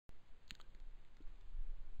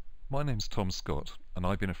My name's Tom Scott, and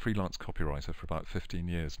I've been a freelance copywriter for about 15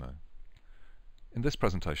 years now. In this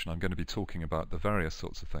presentation I'm going to be talking about the various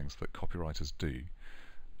sorts of things that copywriters do,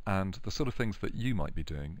 and the sort of things that you might be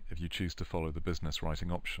doing if you choose to follow the business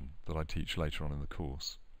writing option that I teach later on in the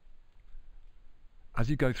course. As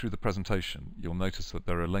you go through the presentation, you'll notice that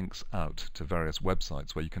there are links out to various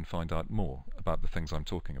websites where you can find out more about the things I'm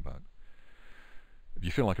talking about. If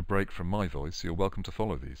you feel like a break from my voice, you're welcome to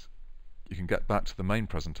follow these. You can get back to the main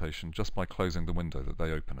presentation just by closing the window that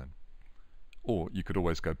they open in. Or you could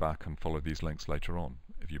always go back and follow these links later on,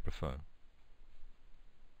 if you prefer.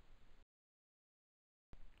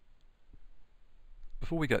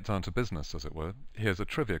 Before we get down to business, as it were, here's a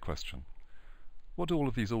trivia question. What do all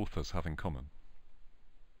of these authors have in common?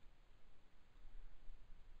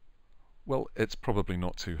 Well, it's probably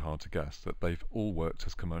not too hard to guess that they've all worked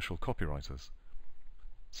as commercial copywriters.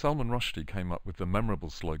 Salman Rushdie came up with the memorable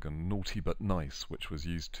slogan "Naughty but nice," which was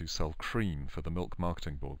used to sell cream for the Milk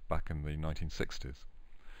Marketing Board back in the 1960s.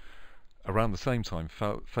 Around the same time,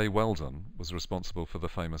 Fay Weldon was responsible for the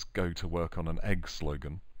famous "Go to work on an egg"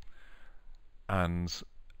 slogan, and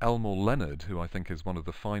Elmore Leonard, who I think is one of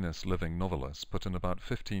the finest living novelists, put in about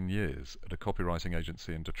 15 years at a copywriting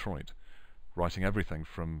agency in Detroit, writing everything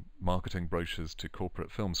from marketing brochures to corporate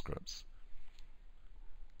film scripts.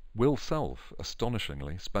 Will Self,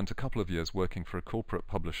 astonishingly, spent a couple of years working for a corporate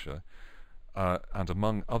publisher, and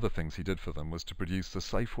among other things he did for them was to produce the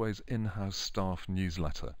Safeway's in-house staff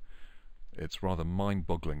newsletter. It's rather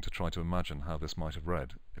mind-boggling to try to imagine how this might have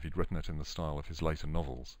read if he'd written it in the style of his later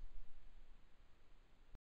novels.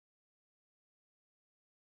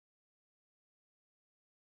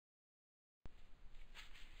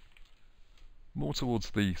 More towards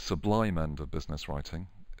the sublime end of business writing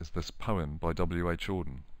is this poem by W.H.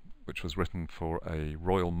 Auden, which was written for a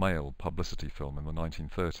Royal Mail publicity film in the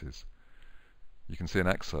 1930s. You can see an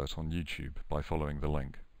excerpt on YouTube by following the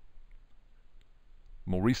link.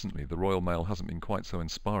 More recently, the Royal Mail hasn't been quite so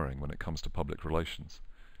inspiring when it comes to public relations.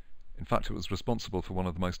 In fact, it was responsible for one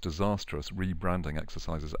of the most disastrous rebranding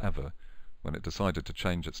exercises ever when it decided to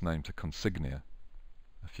change its name to Consignia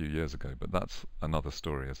a few years ago, but that's another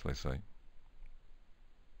story, as they say.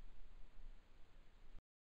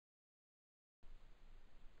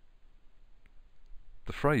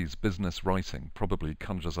 The phrase business writing probably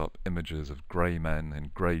conjures up images of grey men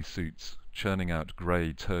in grey suits churning out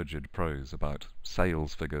grey, turgid prose about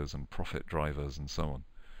sales figures and profit drivers and so on.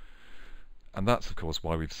 And that's of course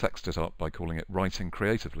why we've sexed it up by calling it writing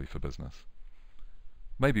creatively for business.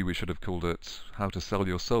 Maybe we should have called it how to sell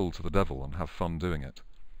your soul to the devil and have fun doing it,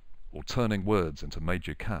 or turning words into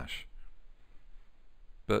major cash.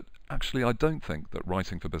 But actually I don't think that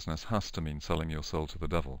writing for business has to mean selling your soul to the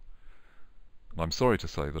devil. And I'm sorry to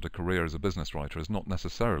say that a career as a business writer is not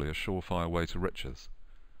necessarily a surefire way to riches.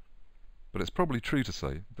 But it's probably true to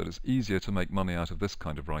say that it's easier to make money out of this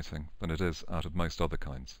kind of writing than it is out of most other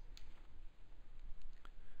kinds.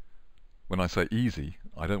 When I say easy,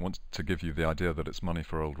 I don't want to give you the idea that it's money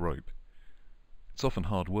for old rope. It's often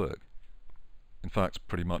hard work. In fact,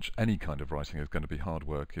 pretty much any kind of writing is going to be hard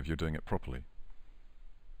work if you're doing it properly.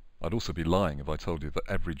 I'd also be lying if I told you that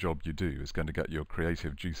every job you do is going to get your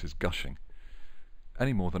creative juices gushing,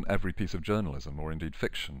 any more than every piece of journalism, or indeed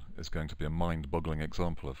fiction, is going to be a mind-boggling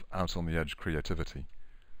example of out-on-the-edge creativity.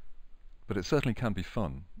 But it certainly can be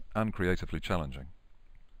fun and creatively challenging.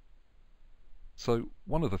 So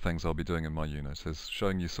one of the things I'll be doing in my unit is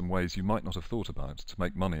showing you some ways you might not have thought about to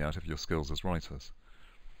make money out of your skills as writers.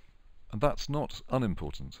 And that's not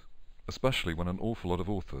unimportant, especially when an awful lot of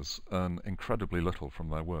authors earn incredibly little from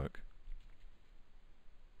their work.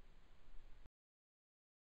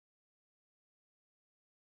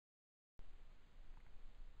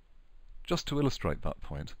 Just to illustrate that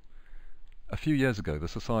point, a few years ago the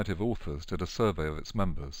Society of Authors did a survey of its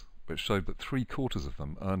members which showed that 3/4 of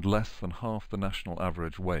them earned less than half the national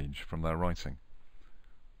average wage from their writing.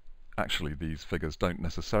 Actually, these figures don't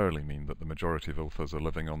necessarily mean that the majority of authors are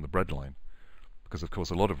living on the breadline, because of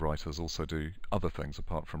course a lot of writers also do other things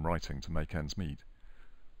apart from writing to make ends meet.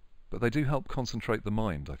 But they do help concentrate the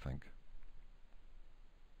mind, I think.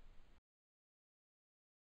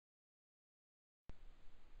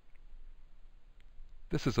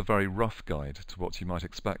 This is a very rough guide to what you might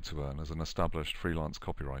expect to earn as an established freelance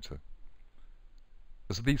copywriter.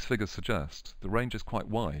 As these figures suggest, the range is quite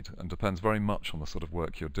wide and depends very much on the sort of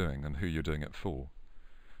work you're doing and who you're doing it for.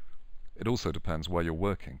 It also depends where you're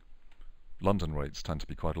working. London rates tend to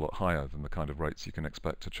be quite a lot higher than the kind of rates you can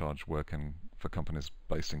expect to charge working for companies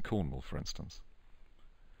based in Cornwall, for instance.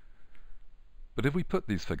 But if we put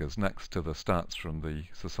these figures next to the stats from the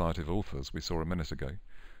Society of Authors we saw a minute ago,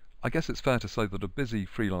 I guess it's fair to say that a busy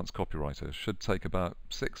freelance copywriter should take about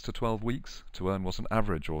 6 to 12 weeks to earn what an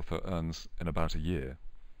average author earns in about a year.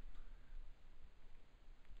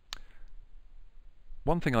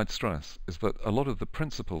 One thing I'd stress is that a lot of the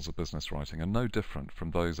principles of business writing are no different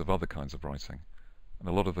from those of other kinds of writing, and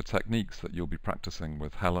a lot of the techniques that you'll be practicing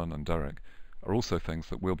with Helen and Derek are also things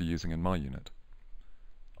that we'll be using in my unit.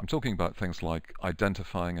 I'm talking about things like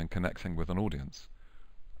identifying and connecting with an audience,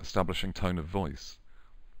 establishing tone of voice,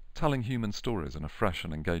 telling human stories in a fresh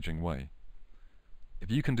and engaging way. If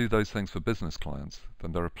you can do those things for business clients,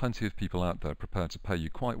 then there are plenty of people out there prepared to pay you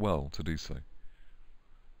quite well to do so.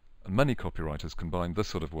 And many copywriters combine this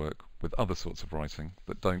sort of work with other sorts of writing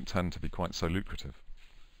that don't tend to be quite so lucrative.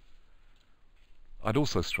 I'd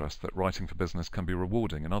also stress that writing for business can be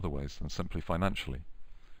rewarding in other ways than simply financially.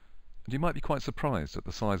 And you might be quite surprised at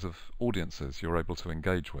the size of audiences you're able to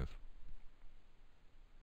engage with.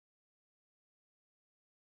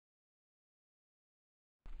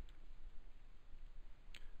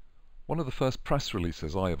 One of the first press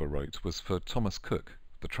releases I ever wrote was for Thomas Cook,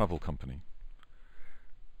 the travel company.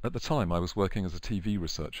 At the time I was working as a TV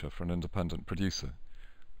researcher for an independent producer,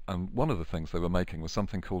 and one of the things they were making was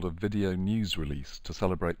something called a video news release to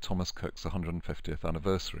celebrate Thomas Cook's 150th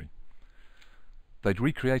anniversary. They'd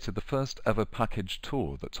recreated the first ever package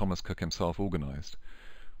tour that Thomas Cook himself organised,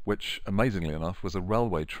 which, amazingly enough, was a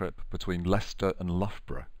railway trip between Leicester and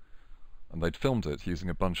Loughborough, and they'd filmed it using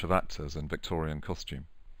a bunch of actors in Victorian costume.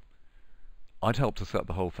 I'd helped to set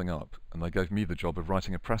the whole thing up, and they gave me the job of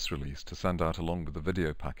writing a press release to send out along with the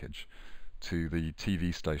video package to the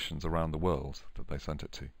TV stations around the world that they sent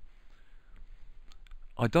it to.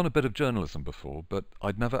 I'd done a bit of journalism before, but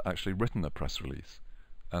I'd never actually written a press release,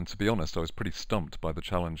 and to be honest, I was pretty stumped by the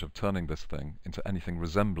challenge of turning this thing into anything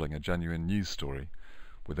resembling a genuine news story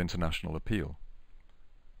with international appeal.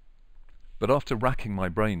 But after racking my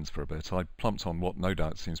brains for a bit, I plumped on what no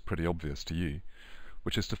doubt seems pretty obvious to you,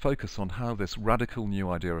 which is to focus on how this radical new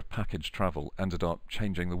idea of package travel ended up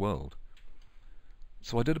changing the world.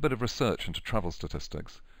 So I did a bit of research into travel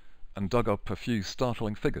statistics and dug up a few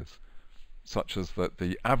startling figures, such as that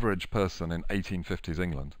the average person in 1850s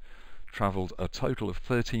England travelled a total of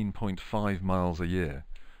 13.5 miles a year,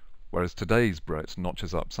 whereas today's Brit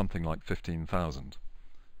notches up something like 15,000.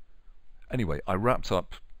 Anyway, I wrapped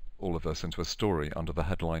up all of this into a story under the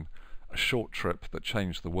headline, "A Short Trip That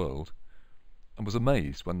Changed the World," and was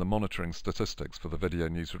amazed when the monitoring statistics for the video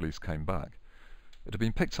news release came back. It had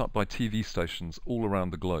been picked up by TV stations all around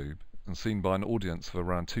the globe and seen by an audience of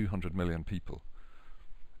around 200 million people.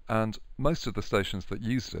 And most of the stations that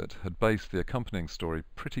used it had based the accompanying story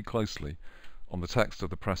pretty closely on the text of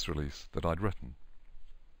the press release that I'd written.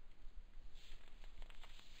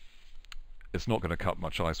 It's not going to cut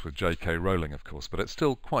much ice with J.K. Rowling, of course, but it's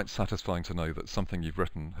still quite satisfying to know that something you've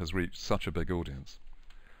written has reached such a big audience.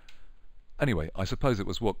 Anyway, I suppose it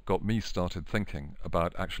was what got me started thinking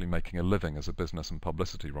about actually making a living as a business and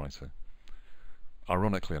publicity writer.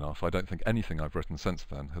 Ironically enough, I don't think anything I've written since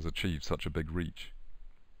then has achieved such a big reach.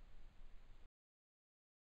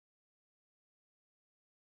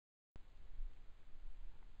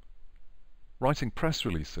 Writing press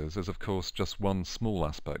releases is of course just one small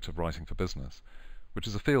aspect of writing for business, which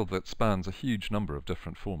is a field that spans a huge number of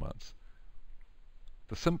different formats.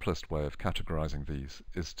 The simplest way of categorizing these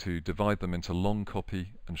is to divide them into long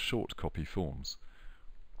copy and short copy forms.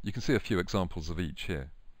 You can see a few examples of each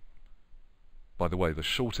here. By the way, the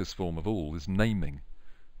shortest form of all is naming,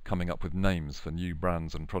 coming up with names for new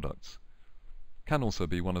brands and products. Can also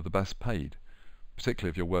be one of the best paid, particularly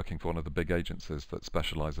if you're working for one of the big agencies that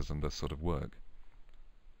specializes in this sort of work.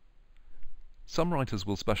 Some writers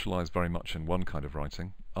will specialize very much in one kind of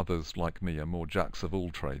writing, others, like me, are more jacks of all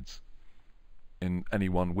trades. In any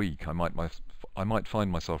one week, I might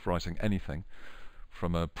find myself writing anything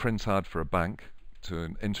from a print ad for a bank to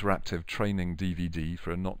an interactive training DVD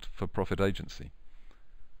for a not-for-profit agency.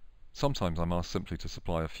 Sometimes I'm asked simply to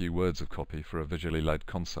supply a few words of copy for a visually led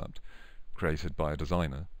concept created by a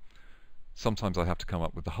designer. Sometimes I have to come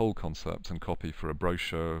up with the whole concept and copy for a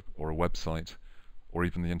brochure or a website, or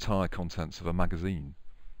even the entire contents of a magazine.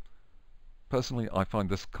 Personally, I find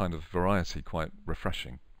this kind of variety quite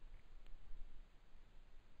refreshing.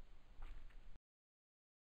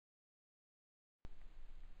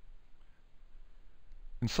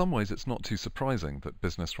 In some ways, it's not too surprising that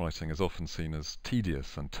business writing is often seen as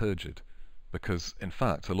tedious and turgid, because, in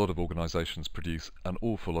fact, a lot of organizations produce an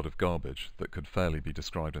awful lot of garbage that could fairly be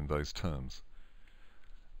described in those terms.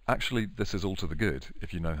 Actually, this is all to the good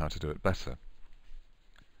if you know how to do it better.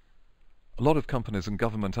 A lot of companies and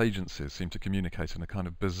government agencies seem to communicate in a kind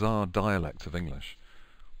of bizarre dialect of English,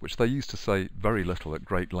 which they use to say very little at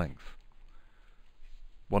great length.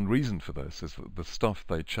 One reason for this is that the stuff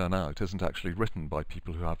they churn out isn't actually written by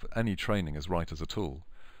people who have any training as writers at all,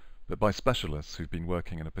 but by specialists who've been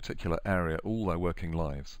working in a particular area all their working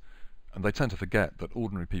lives, and they tend to forget that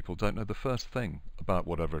ordinary people don't know the first thing about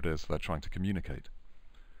whatever it is they're trying to communicate.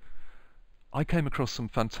 I came across some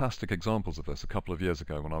fantastic examples of this a couple of years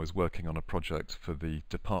ago when I was working on a project for the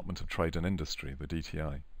Department of Trade and Industry, the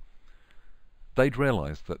DTI. They'd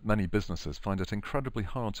realised that many businesses find it incredibly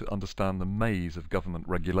hard to understand the maze of government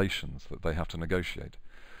regulations that they have to negotiate,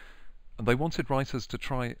 and they wanted writers to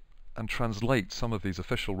try and translate some of these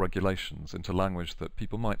official regulations into language that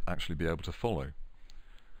people might actually be able to follow.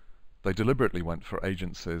 They deliberately went for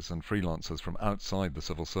agencies and freelancers from outside the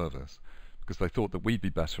civil service because they thought that we'd be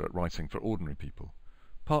better at writing for ordinary people,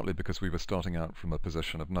 partly because we were starting out from a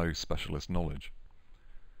position of no specialist knowledge.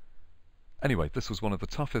 Anyway, this was one of the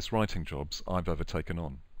toughest writing jobs I've ever taken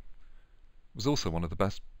on. It was also one of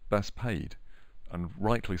the best paid, and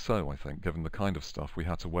rightly so, I think, given the kind of stuff we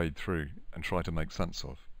had to wade through and try to make sense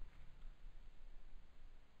of.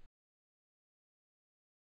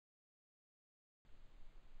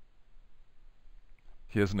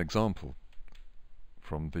 Here's an example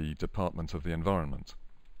from the Department of the Environment.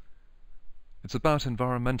 It's about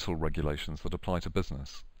environmental regulations that apply to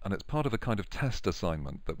business, and it's part of a kind of test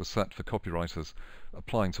assignment that was set for copywriters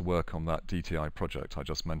applying to work on that DTI project I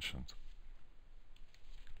just mentioned.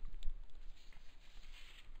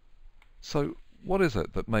 So, what is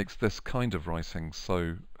it that makes this kind of writing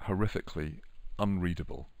so horrifically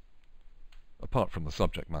unreadable? Apart from the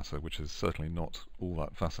subject matter, which is certainly not all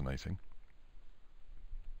that fascinating.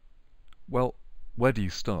 Well, where do you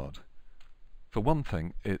start? For one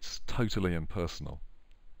thing, it's totally impersonal.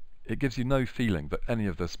 It gives you no feeling that any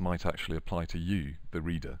of this might actually apply to you, the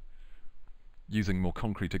reader. Using more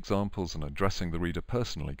concrete examples and addressing the reader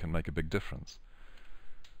personally can make a big difference.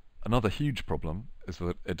 Another huge problem is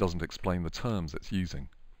that it doesn't explain the terms it's using.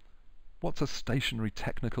 What's a stationary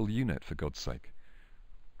technical unit, for God's sake?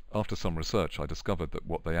 After some research, I discovered that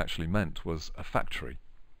what they actually meant was a factory.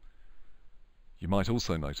 You might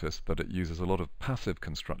also notice that it uses a lot of passive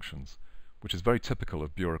constructions, which is very typical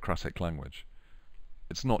of bureaucratic language.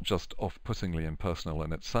 It's not just off-puttingly impersonal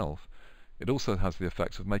in itself, it also has the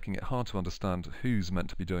effect of making it hard to understand who's meant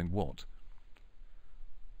to be doing what.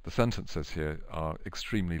 The sentences here are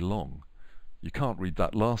extremely long. You can't read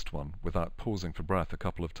that last one without pausing for breath a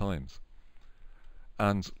couple of times.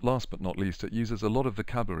 And last but not least, it uses a lot of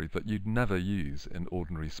vocabulary that you'd never use in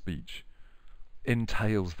ordinary speech.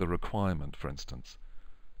 Entails the requirement, for instance.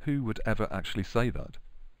 Who would ever actually say that?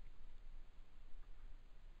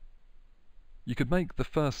 You could make the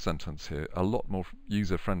first sentence here a lot more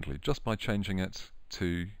user-friendly just by changing it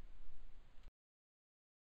to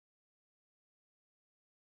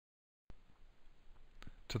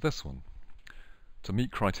this one. To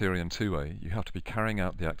meet criterion 2A, you have to be carrying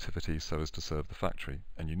out the activity so as to serve the factory,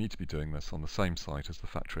 and you need to be doing this on the same site as the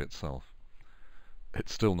factory itself.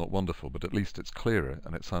 It's still not wonderful, but at least it's clearer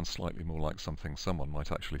and it sounds slightly more like something someone might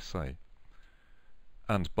actually say.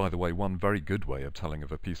 And, by the way, one very good way of telling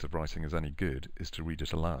if a piece of writing is any good is to read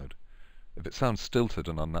it aloud. If it sounds stilted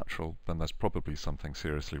and unnatural, then there's probably something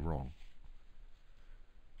seriously wrong.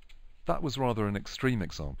 That was rather an extreme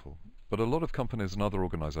example, but a lot of companies and other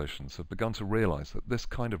organizations have begun to realize that this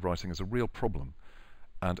kind of writing is a real problem,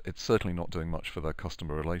 and it's certainly not doing much for their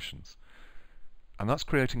customer relations. And that's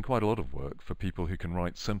creating quite a lot of work for people who can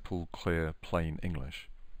write simple, clear, plain English,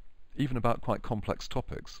 even about quite complex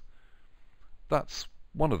topics. That's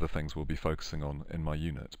one of the things we'll be focusing on in my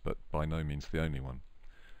unit, but by no means the only one.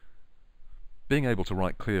 Being able to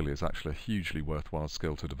write clearly is actually a hugely worthwhile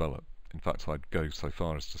skill to develop. In fact, I'd go so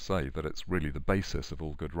far as to say that it's really the basis of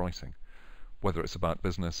all good writing, whether it's about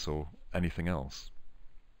business or anything else.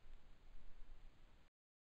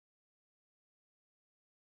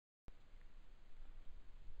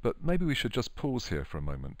 But maybe we should just pause here for a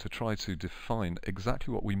moment to try to define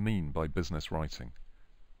exactly what we mean by business writing.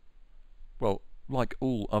 Well, like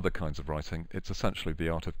all other kinds of writing, it's essentially the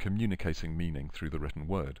art of communicating meaning through the written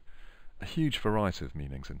word. A huge variety of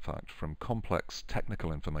meanings, in fact, from complex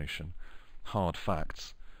technical information, hard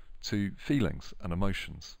facts, to feelings and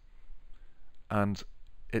emotions. And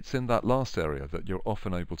it's in that last area that you're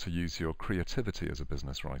often able to use your creativity as a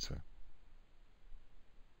business writer.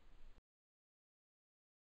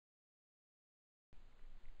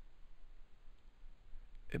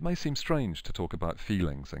 It may seem strange to talk about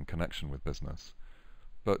feelings in connection with business,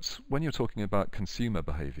 but when you're talking about consumer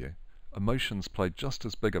behavior, emotions play just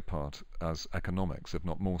as big a part as economics, if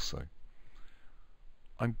not more so.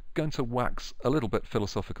 I'm going to wax a little bit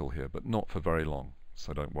philosophical here, but not for very long.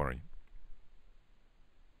 so don't worry.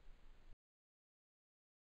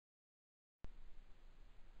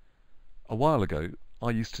 A while ago,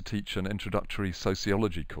 I used to teach an introductory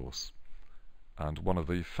sociology course, and one of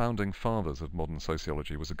the founding fathers of modern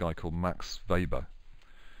sociology was a guy called Max Weber.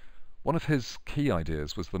 One of his key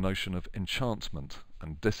ideas was the notion of enchantment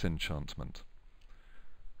and disenchantment.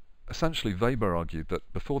 Essentially, Weber argued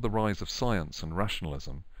that before the rise of science and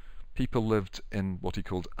rationalism, people lived in what he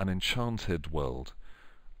called an enchanted world,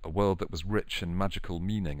 a world that was rich in magical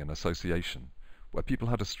meaning and association, where people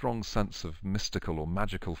had a strong sense of mystical or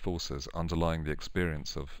magical forces underlying the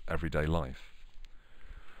experience of everyday life.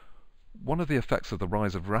 One of the effects of the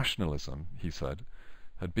rise of rationalism, he said,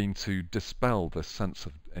 had been to dispel this sense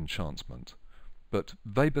of enchantment, but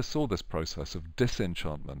Weber saw this process of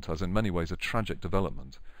disenchantment as in many ways a tragic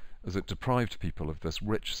development, as it deprived people of this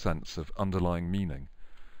rich sense of underlying meaning,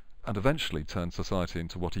 and eventually turned society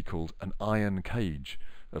into what he called an iron cage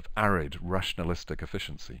of arid, rationalistic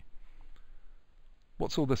efficiency.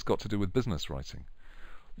 What's all this got to do with business writing?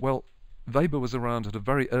 Well, Weber was around at a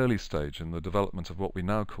very early stage in the development of what we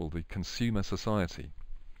now call the consumer society.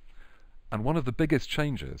 And one of the biggest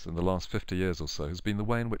changes in the last 50 years or so has been the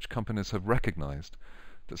way in which companies have recognized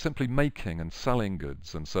that simply making and selling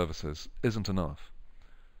goods and services isn't enough.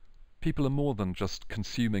 People are more than just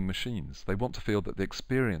consuming machines. They want to feel that the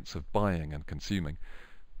experience of buying and consuming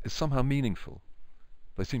is somehow meaningful.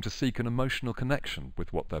 They seem to seek an emotional connection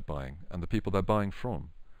with what they're buying and the people they're buying from.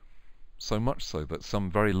 So much so that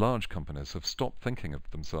some very large companies have stopped thinking of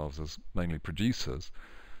themselves as mainly producers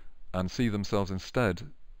and see themselves instead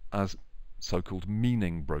as so-called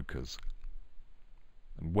meaning brokers.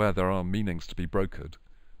 And where there are meanings to be brokered,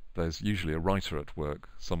 there's usually a writer at work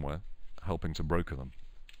somewhere helping to broker them.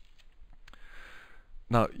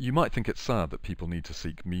 Now, you might think it's sad that people need to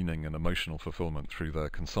seek meaning and emotional fulfillment through their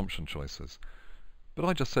consumption choices, but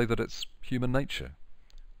I just say that it's human nature.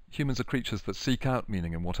 Humans are creatures that seek out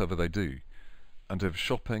meaning in whatever they do, and if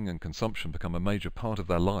shopping and consumption become a major part of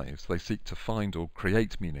their lives, they seek to find or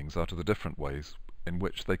create meanings out of the different ways in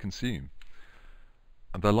which they consume.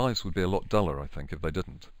 And their lives would be a lot duller, I think, if they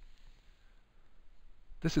didn't.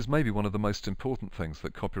 This is maybe one of the most important things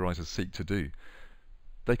that copywriters seek to do.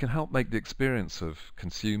 They can help make the experience of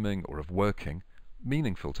consuming or of working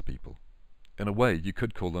meaningful to people. In a way, you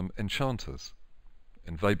could call them enchanters.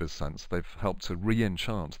 In Weber's sense, they've helped to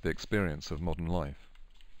re-enchant the experience of modern life.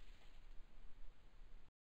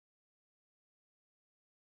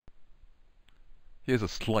 Here's a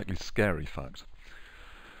slightly scary fact.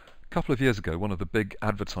 A couple of years ago, one of the big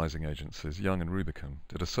advertising agencies, Young and Rubicon,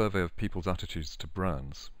 did a survey of people's attitudes to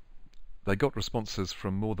brands. They got responses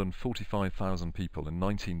from more than 45,000 people in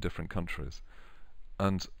 19 different countries,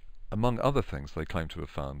 and among other things they claim to have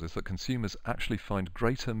found is that consumers actually find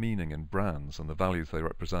greater meaning in brands and the values they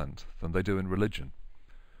represent than they do in religion.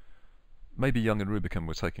 Maybe Young and Rubicon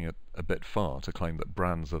were taking it a bit far to claim that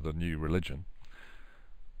brands are the new religion,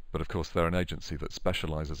 but of course they're an agency that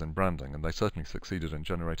specializes in branding, and they certainly succeeded in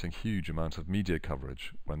generating huge amount of media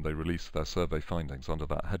coverage when they released their survey findings under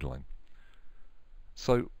that headline.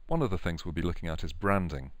 So one of the things we'll be looking at is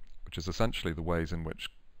branding, which is essentially the ways in which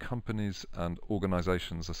companies and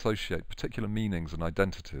organizations associate particular meanings and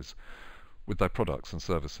identities with their products and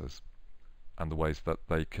services, and the ways that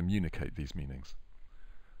they communicate these meanings.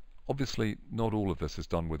 Obviously, not all of this is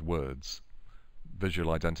done with words.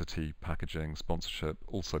 Visual identity, packaging, sponsorship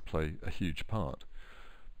also play a huge part.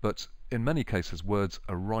 But in many cases, words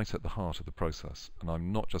are right at the heart of the process, and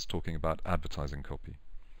I'm not just talking about advertising copy.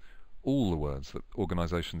 All the words that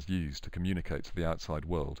organizations use to communicate to the outside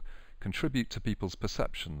world contribute to people's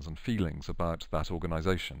perceptions and feelings about that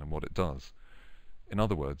organization and what it does. In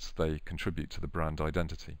other words, they contribute to the brand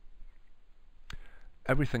identity.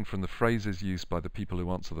 Everything from the phrases used by the people who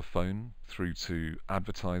answer the phone through to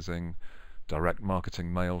advertising, direct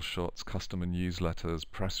marketing mail shots, customer newsletters,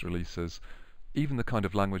 press releases, even the kind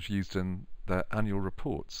of language used in their annual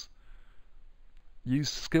reports.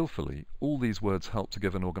 Used skillfully, all these words help to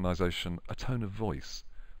give an organization a tone of voice.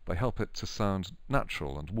 They help it to sound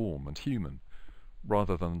natural and warm and human,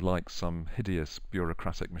 rather than like some hideous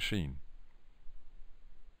bureaucratic machine.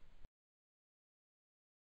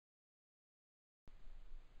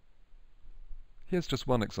 Here's just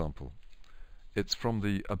one example. It's from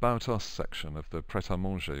the About Us section of the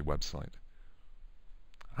Pret-a-Manger website.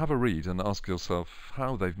 Have a read and ask yourself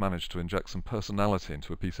how they've managed to inject some personality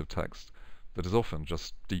into a piece of text that is often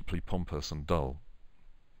just deeply pompous and dull.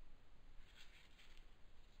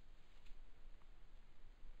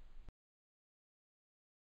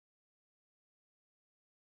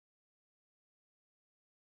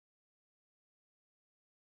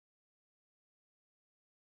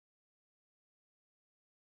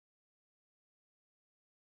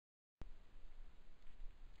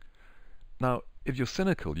 Now, if you're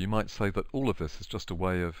cynical, you might say that all of this is just a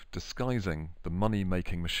way of disguising the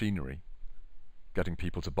money-making machinery, getting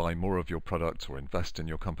people to buy more of your product or invest in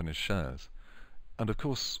your company's shares. And of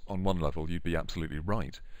course, on one level, you'd be absolutely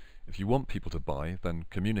right. If you want people to buy, then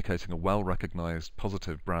communicating a well-recognized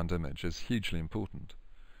positive brand image is hugely important.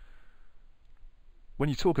 When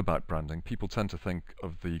you talk about branding, people tend to think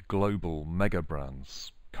of the global mega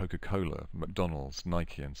brands, Coca-Cola, McDonald's,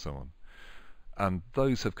 Nike, and so on. And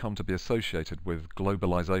those have come to be associated with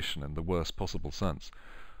globalization in the worst possible sense.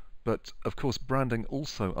 But, of course, branding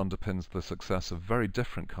also underpins the success of very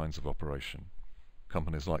different kinds of operation.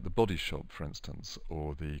 Companies like the Body Shop, for instance,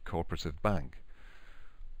 or the Cooperative Bank.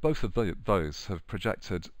 Both of those have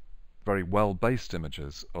projected very well-based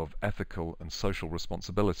images of ethical and social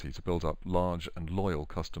responsibility to build up large and loyal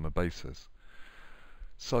customer bases.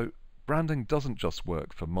 So, branding doesn't just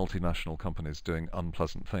work for multinational companies doing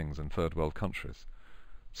unpleasant things in third world countries.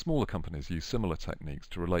 Smaller companies use similar techniques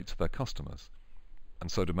to relate to their customers,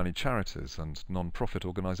 and so do many charities and non-profit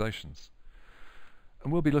organizations.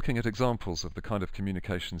 And we'll be looking at examples of the kind of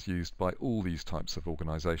communications used by all these types of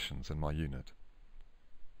organizations in my unit.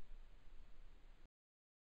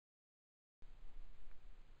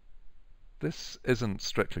 This isn't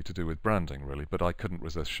strictly to do with branding, really, but I couldn't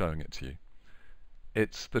resist showing it to you.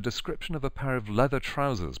 It's the description of a pair of leather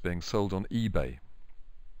trousers being sold on eBay.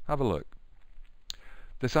 Have a look.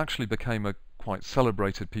 This actually became a quite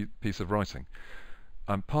celebrated piece of writing,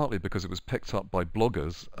 partly because it was picked up by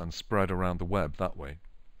bloggers and spread around the web that way.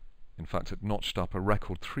 In fact, it notched up a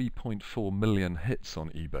record 3.4 million hits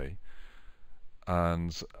on eBay,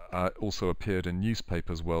 and also appeared in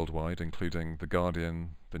newspapers worldwide, including The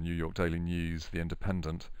Guardian, the New York Daily News, The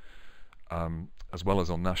Independent, as well as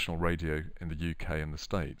on national radio in the UK and the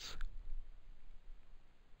States.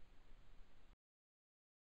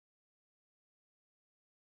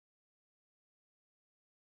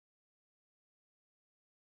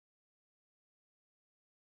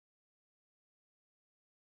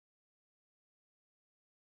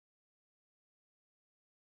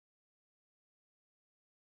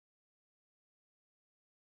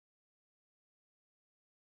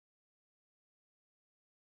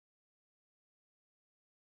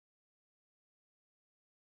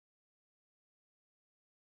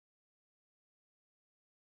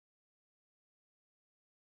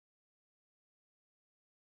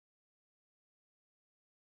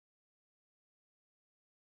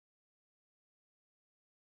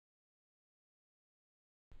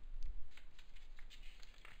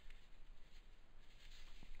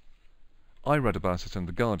 I read about it in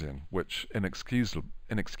The Guardian, which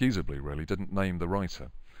inexcusably really didn't name the writer.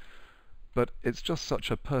 But it's just such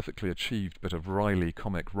a perfectly achieved bit of wryly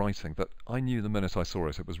comic writing that I knew the minute I saw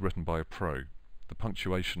it it was written by a pro. The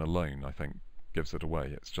punctuation alone, I think, gives it away.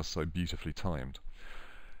 It's just so beautifully timed.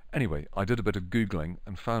 Anyway, I did a bit of Googling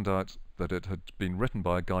and found out that it had been written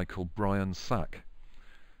by a guy called Brian Sack.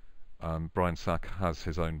 Brian Sack has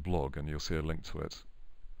his own blog, and you'll see a link to it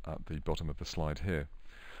at the bottom of the slide here.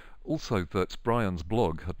 Also that Brian's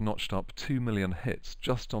blog had notched up 2 million hits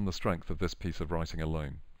just on the strength of this piece of writing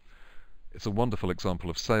alone. It's a wonderful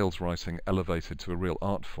example of sales writing elevated to a real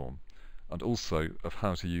art form, and also of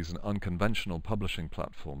how to use an unconventional publishing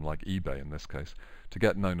platform, like eBay in this case, to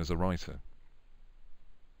get known as a writer.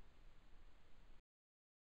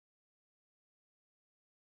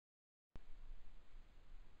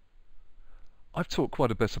 I've talked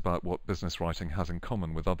quite a bit about what business writing has in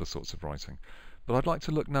common with other sorts of writing, but I'd like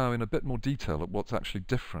to look now in a bit more detail at what's actually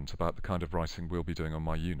different about the kind of writing we'll be doing on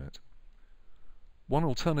my unit. One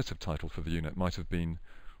alternative title for the unit might have been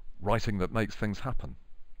Writing That Makes Things Happen.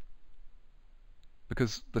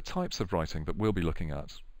 Because the types of writing that we'll be looking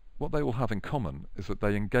at, what they all have in common is that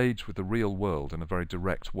they engage with the real world in a very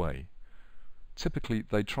direct way. Typically,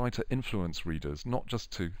 they try to influence readers not just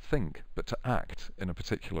to think, but to act in a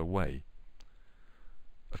particular way.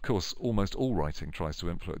 Of course, almost all writing tries to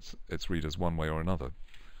influence its readers one way or another,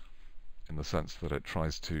 in the sense that it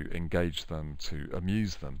tries to engage them, to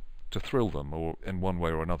amuse them, to thrill them, or in one way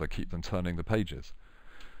or another keep them turning the pages.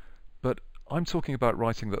 But I'm talking about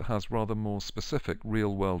writing that has rather more specific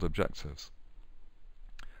real-world objectives.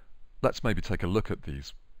 Let's maybe take a look at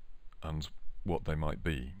these and what they might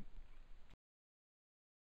be.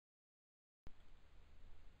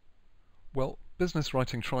 Well, business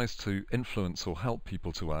writing tries to influence or help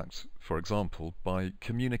people to act, for example, by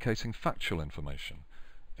communicating factual information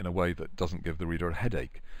in a way that doesn't give the reader a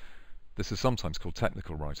headache. This is sometimes called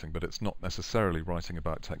technical writing, but it's not necessarily writing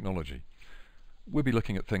about technology. We'll be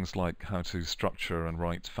looking at things like how to structure and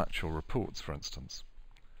write factual reports, for instance.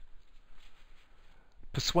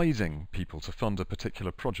 Persuading people to fund a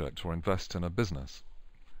particular project or invest in a business.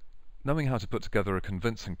 Knowing how to put together a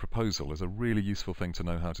convincing proposal is a really useful thing to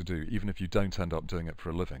know how to do, even if you don't end up doing it for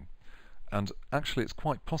a living. And actually it's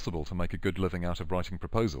quite possible to make a good living out of writing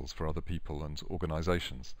proposals for other people and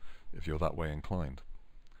organisations, if you're that way inclined.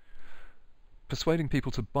 Persuading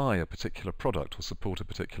people to buy a particular product or support a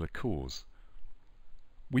particular cause.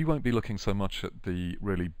 We won't be looking so much at the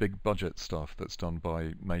really big budget stuff that's done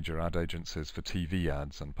by major ad agencies for TV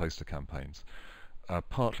ads and poster campaigns,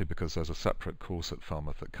 partly because there's a separate course at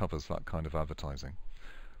Falmouth that covers that kind of advertising.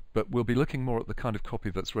 But we'll be looking more at the kind of copy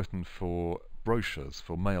that's written for brochures,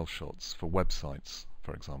 for mail shots, for websites,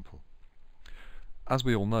 for example. As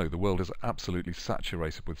we all know, the world is absolutely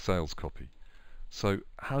saturated with sales copy. So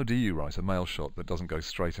how do you write a mail shot that doesn't go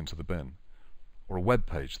straight into the bin? Or a web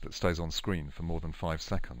page that stays on screen for more than 5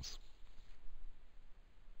 seconds?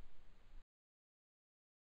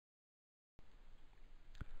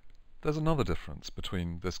 There's another difference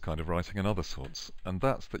between this kind of writing and other sorts, and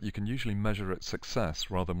that's that you can usually measure its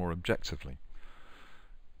success rather more objectively.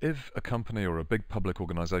 If a company or a big public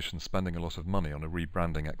organisation is spending a lot of money on a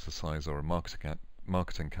rebranding exercise or a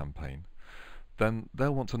marketing campaign, then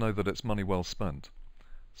they'll want to know that it's money well spent.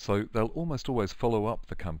 So they'll almost always follow up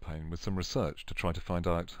the campaign with some research to try to find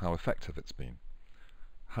out how effective it's been.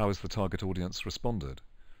 How has the target audience responded?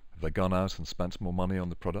 Have they gone out and spent more money on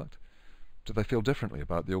the product? Do they feel differently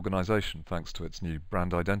about the organisation thanks to its new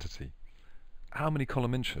brand identity? How many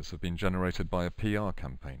column inches have been generated by a PR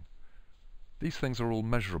campaign? These things are all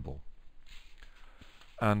measurable.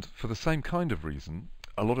 And for the same kind of reason,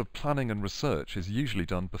 a lot of planning and research is usually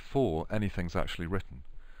done before anything's actually written.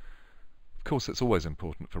 Of course, it's always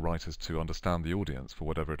important for writers to understand the audience for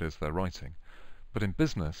whatever it is they're writing, but in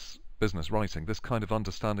business writing, this kind of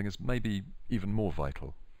understanding is maybe even more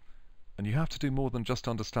vital. And you have to do more than just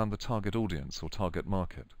understand the target audience or target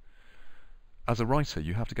market. As a writer,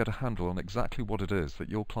 you have to get a handle on exactly what it is that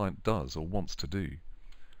your client does or wants to do.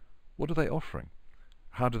 What are they offering?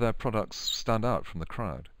 How do their products stand out from the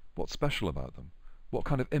crowd? What's special about them? What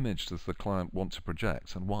kind of image does the client want to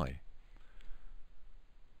project, and why?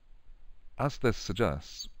 As this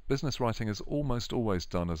suggests, business writing is almost always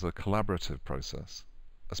done as a collaborative process,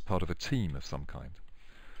 as part of a team of some kind.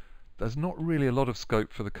 There's not really a lot of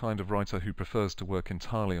scope for the kind of writer who prefers to work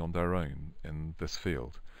entirely on their own in this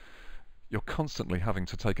field. You're constantly having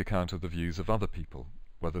to take account of the views of other people,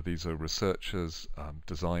 whether these are researchers,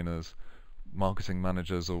 designers, marketing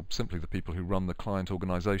managers, or simply the people who run the client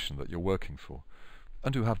organisation that you're working for,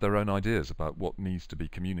 and who have their own ideas about what needs to be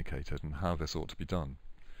communicated and how this ought to be done.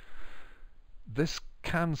 This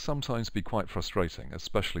can sometimes be quite frustrating,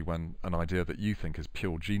 especially when an idea that you think is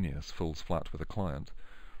pure genius falls flat with a client,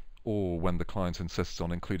 or when the client insists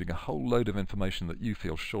on including a whole load of information that you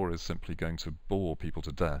feel sure is simply going to bore people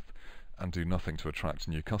to death and do nothing to attract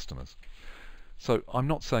new customers. So I'm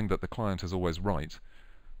not saying that the client is always right,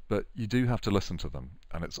 but you do have to listen to them,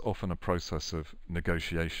 and it's often a process of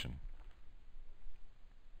negotiation.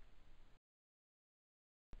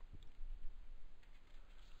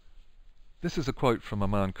 This is a quote from a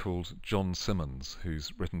man called John Simmons,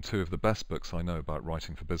 who's written 2 of the best books I know about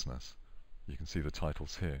writing for business. You can see the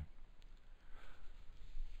titles here.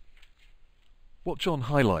 What John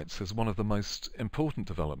highlights is one of the most important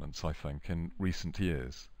developments, I think, in recent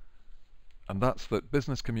years, and that's that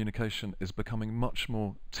business communication is becoming much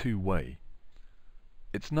more two-way.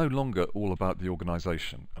 It's no longer all about the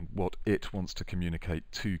organisation and what it wants to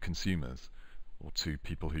communicate to consumers, or to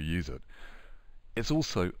people who use it. It's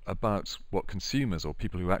also about what consumers or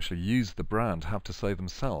people who actually use the brand have to say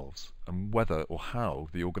themselves, and whether or how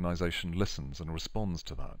the organisation listens and responds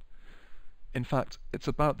to that. In fact, it's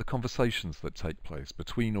about the conversations that take place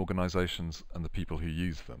between organisations and the people who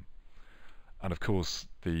use them. And of course,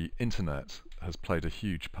 the internet has played a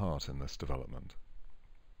huge part in this development.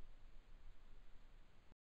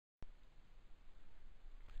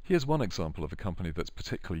 Here's one example of a company that's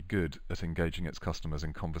particularly good at engaging its customers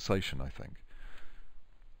in conversation, I think.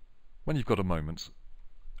 When you've got a moment,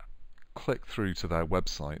 click through to their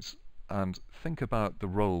website and think about the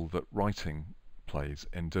role that writing plays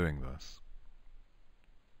in doing this.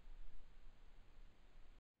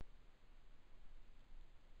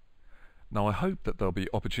 Now, I hope that there'll be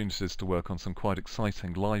opportunities to work on some quite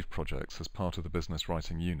exciting live projects as part of the business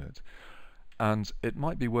writing unit, and it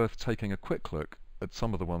might be worth taking a quick look at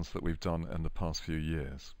some of the ones that we've done in the past few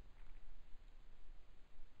years.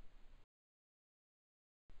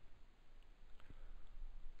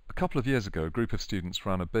 A couple of years ago, a group of students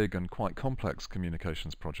ran a big and quite complex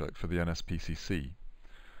communications project for the NSPCC.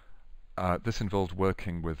 This involved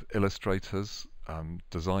working with illustrators,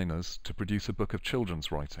 designers to produce a book of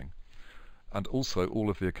children's writing, and also all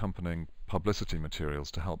of the accompanying publicity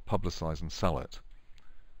materials to help publicize and sell it.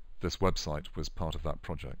 This website was part of that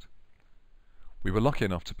project. We were lucky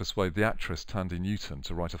enough to persuade the actress Tandy Newton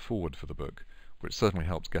to write a foreword for the book, which certainly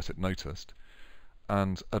helped get it noticed,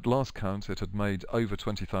 and at last count it had made over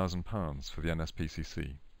 £20,000 for the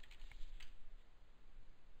NSPCC.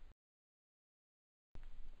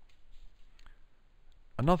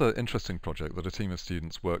 Another interesting project that a team of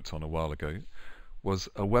students worked on a while ago was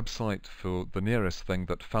a website for the nearest thing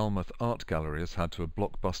that Falmouth Art Gallery has had to a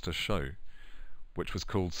blockbuster show, which was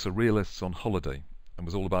called Surrealists on Holiday, and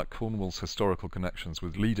was all about Cornwall's historical connections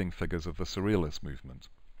with leading figures of the Surrealist movement.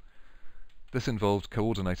 This involved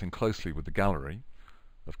coordinating closely with the gallery,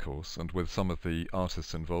 of course, and with some of the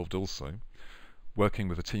artists involved also, working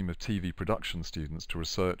with a team of TV production students to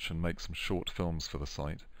research and make some short films for the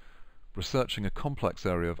site, researching a complex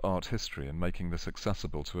area of art history and making this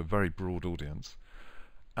accessible to a very broad audience,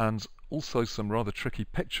 and also some rather tricky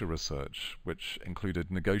picture research, which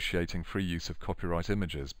included negotiating free use of copyright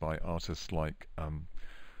images by artists like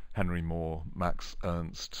Henry Moore, Max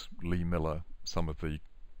Ernst, Lee Miller, some of the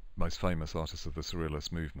most famous artists of the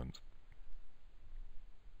Surrealist movement.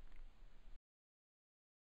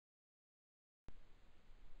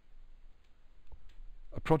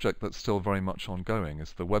 A project that's still very much ongoing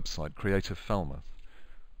is the website Creative Falmouth.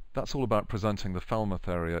 That's all about presenting the Falmouth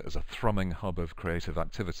area as a thrumming hub of creative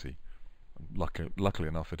activity. Luckily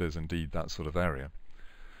enough, it is indeed that sort of area.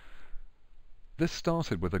 This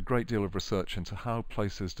started with a great deal of research into how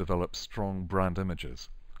places develop strong brand images,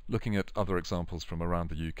 looking at other examples from around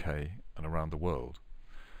the UK and around the world.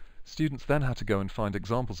 Students then had to go and find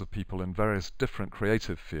examples of people in various different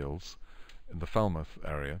creative fields in the Falmouth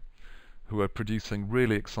area who are producing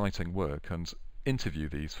really exciting work and interview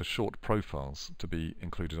these for short profiles to be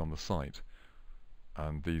included on the site.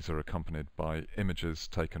 And these are accompanied by images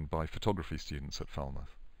taken by photography students at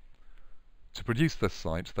Falmouth. To produce this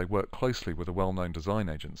site, they work closely with a well-known design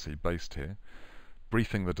agency based here,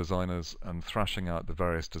 briefing the designers and thrashing out the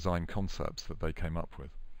various design concepts that they came up with.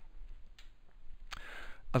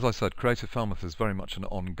 As I said, Creative Falmouth is very much an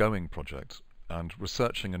ongoing project, and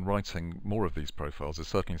researching and writing more of these profiles is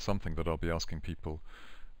certainly something that I'll be asking people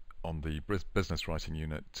on the business writing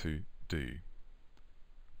unit to do.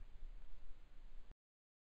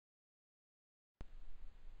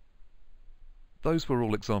 Those were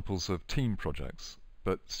all examples of team projects,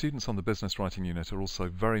 but students on the business writing unit are also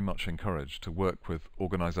very much encouraged to work with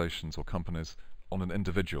organisations or companies on an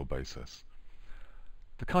individual basis.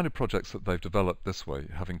 The kind of projects that they've developed this way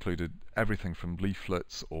have included everything from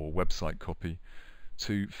leaflets or website copy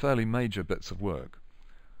to fairly major bits of work.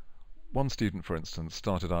 One student, for instance,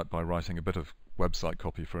 started out by writing a bit of website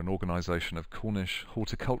copy for an organisation of Cornish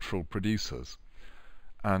horticultural producers,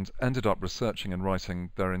 and ended up researching and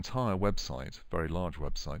writing their entire website, very large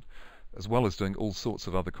website, as well as doing all sorts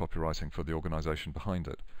of other copywriting for the organisation behind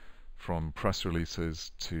it, from press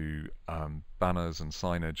releases to banners and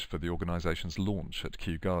signage for the organisation's launch at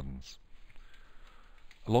Kew Gardens.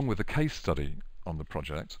 Along with a case study on the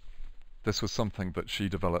project, this was something that she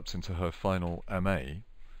developed into her final MA,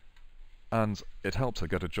 and it helped her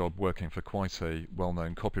get a job working for quite a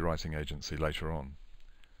well-known copywriting agency later on.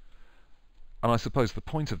 And I suppose the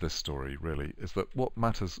point of this story, really, is that what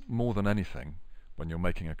matters more than anything when you're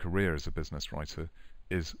making a career as a business writer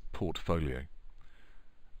is portfolio.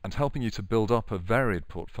 And helping you to build up a varied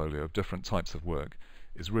portfolio of different types of work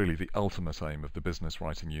is really the ultimate aim of the business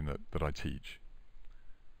writing unit that I teach.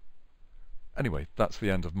 Anyway, that's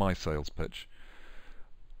the end of my sales pitch.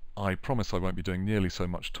 I promise I won't be doing nearly so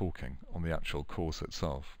much talking on the actual course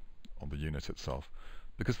itself, on the unit itself,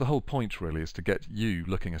 because the whole point really is to get you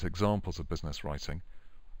looking at examples of business writing,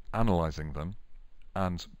 analysing them,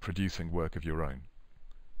 and producing work of your own.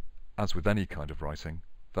 As with any kind of writing,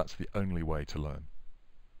 that's the only way to learn.